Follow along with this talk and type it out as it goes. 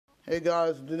Hey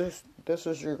guys, this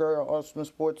is your girl Awesome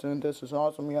Sports, and this is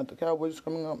awesome. We got the Cowboys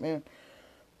coming up, man.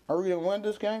 Are we gonna win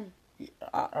this game?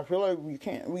 I feel like we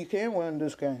can win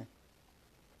this game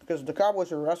because the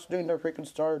Cowboys are resting their freaking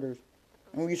starters,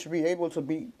 and we should be able to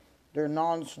beat their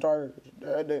non-starters.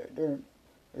 They're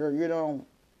they're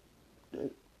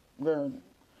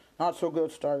not so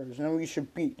good starters, and we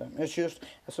should beat them. It's just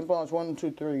as simple as 1,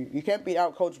 2, 3. You can't be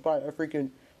outcoached by a freaking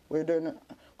where they're not,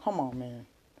 come on, man.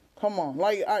 Come on,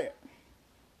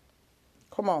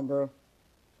 come on, bro.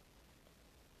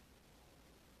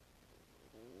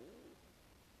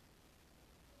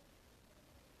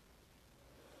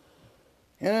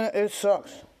 And it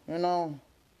sucks,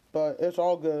 but it's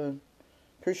all good.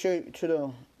 Appreciate to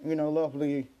the,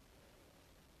 lovely,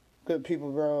 good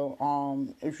people,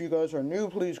 bro. If you guys are new,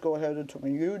 please go ahead to my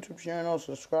YouTube channel,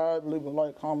 subscribe, leave a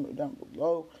like, comment down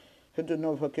below. Hit the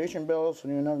notification bell so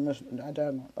you never miss an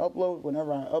upload.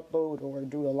 Whenever I upload or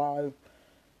do a live,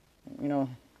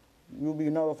 you'll be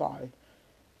notified.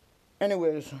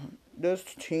 Anyways, this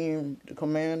team, the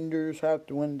Commanders, have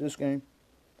to win this game.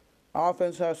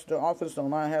 The offensive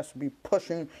line has to be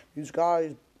pushing these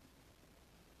guys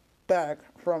back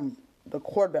from the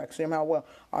quarterback, Sam Howell.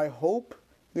 I hope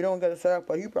we don't get a sack,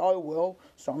 but he probably will.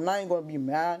 So I'm not even going to be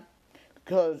mad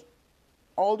because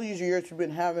all these years we've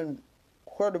been having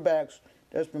quarterbacks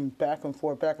that's been back and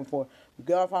forth, back and forth. We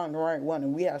gotta find the right one,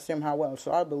 and we have Sam Howell. So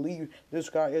I believe this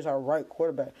guy is our right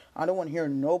quarterback. I don't want to hear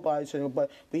nobody say it, but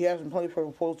he hasn't played for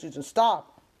the full season.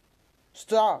 Stop.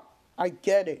 I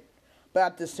get it, but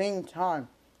at the same time,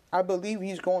 I believe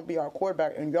he's going to be our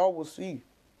quarterback, and y'all will see.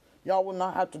 Y'all will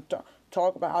not have to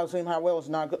talk about how Sam Howell is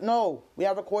not good. No, we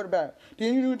have a quarterback.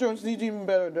 Daniel Jones is even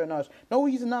better than us. No,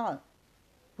 he's not.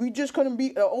 We just couldn't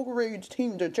beat an overrated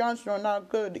team. The Giants are not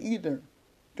good either.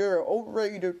 They're an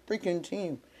overrated freaking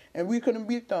team. And we couldn't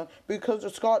beat them because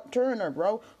of Scott Turner,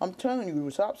 bro. I'm telling you,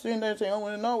 stop sitting there saying,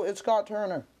 oh, no, it's Scott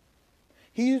Turner.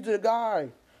 He's the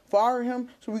guy. Fire him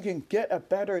so we can get a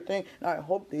better thing. And I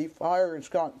hope they fire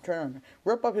Scott Turner.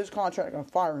 Rip up his contract and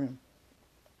fire him.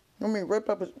 Rip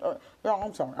up his... no,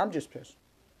 I'm sorry. I'm just pissed.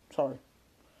 Sorry.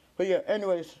 But yeah,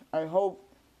 anyways, I hope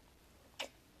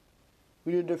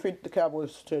we defeat the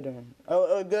Cowboys today.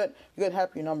 A good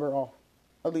happy number off.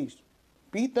 At least.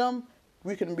 Beat them,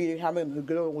 we can be having a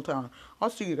good old time. I'll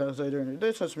see you guys later.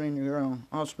 This has been your own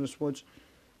Awesome Sports.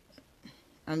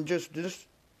 And just this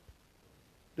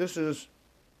is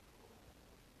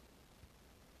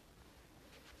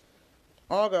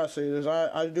all I gotta say is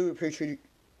I do appreciate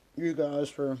you guys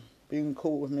for being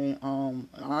cool with me. I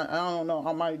don't know,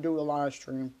 I might do a live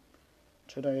stream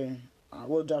today. I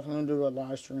will definitely do a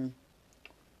live stream.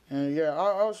 And yeah,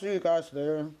 I'll see you guys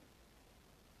there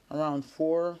around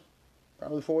 4.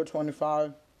 Probably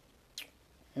 4:25,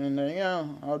 and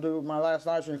then I'll do my last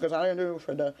live stream because I didn't do it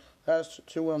for the last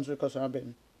 2 ones because I've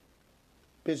been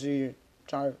busy,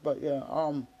 tired. But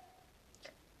I'll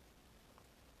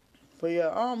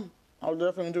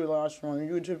definitely do a live stream on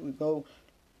YouTube. Go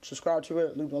subscribe to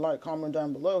it, leave a like, comment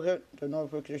down below, hit the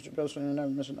notification bell so you never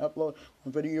miss an upload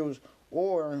on videos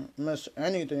or miss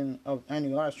anything of any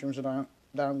live streams that I'm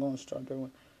going to start doing.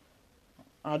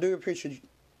 I do appreciate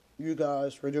you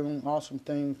guys for doing awesome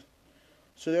things.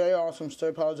 Stay awesome,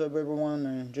 stay positive, everyone,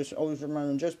 and just always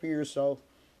remember, just be yourself.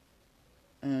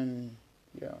 And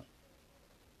yeah,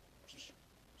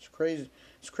 it's crazy.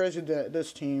 It's crazy that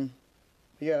this team.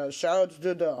 Yeah, shout out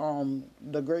to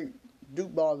the great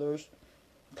Duke Ballers,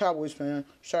 Cowboys fan.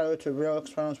 Shout out to Real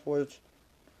Expound Sports.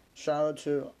 Shout out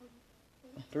to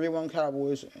 3-1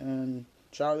 Cowboys, and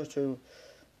shout out to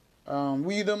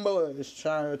We the Boys.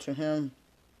 Shout out to him,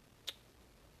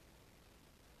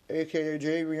 aka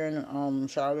Javian.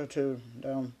 Shout out to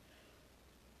them.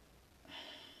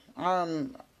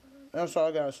 That's all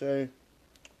I gotta say.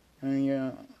 And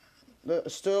yeah,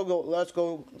 let's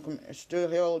go. Still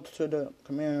held to the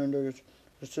Commanders.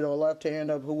 It's to the left hand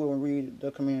of who will read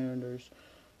the Commanders.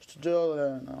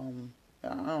 Still, I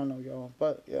don't know, y'all,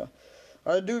 but yeah,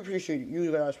 I do appreciate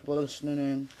you guys for listening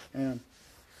in and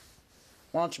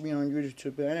watching me on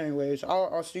YouTube. But anyways,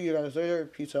 I'll see you guys later.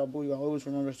 Peace out, booty. Always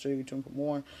remember to stay tuned for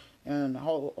more. And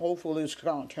hopefully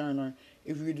Scott Turner,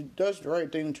 if he does the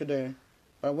right thing today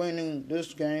by winning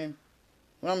this game,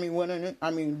 winning it,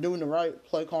 doing the right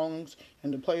play callings,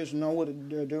 and the players know what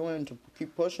they're doing to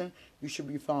keep pushing, you should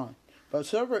be fine. But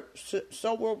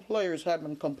several players have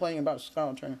been complaining about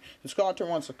Scott Turner. And Scott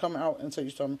Turner wants to come out and say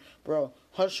something, bro,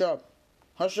 hush up.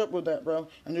 Hush up with that, bro.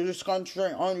 And you just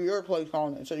concentrate on your play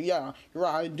calling and say, yeah, you're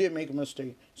right, I did make a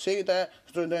mistake. Say that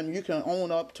so then you can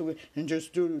own up to it and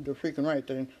just do the freaking right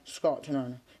thing, Scott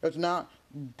Turner. If not,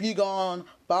 be gone.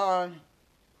 Bye.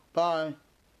 Bye.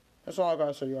 That's all I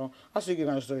gotta say, y'all. I'll see you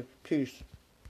guys later. Peace.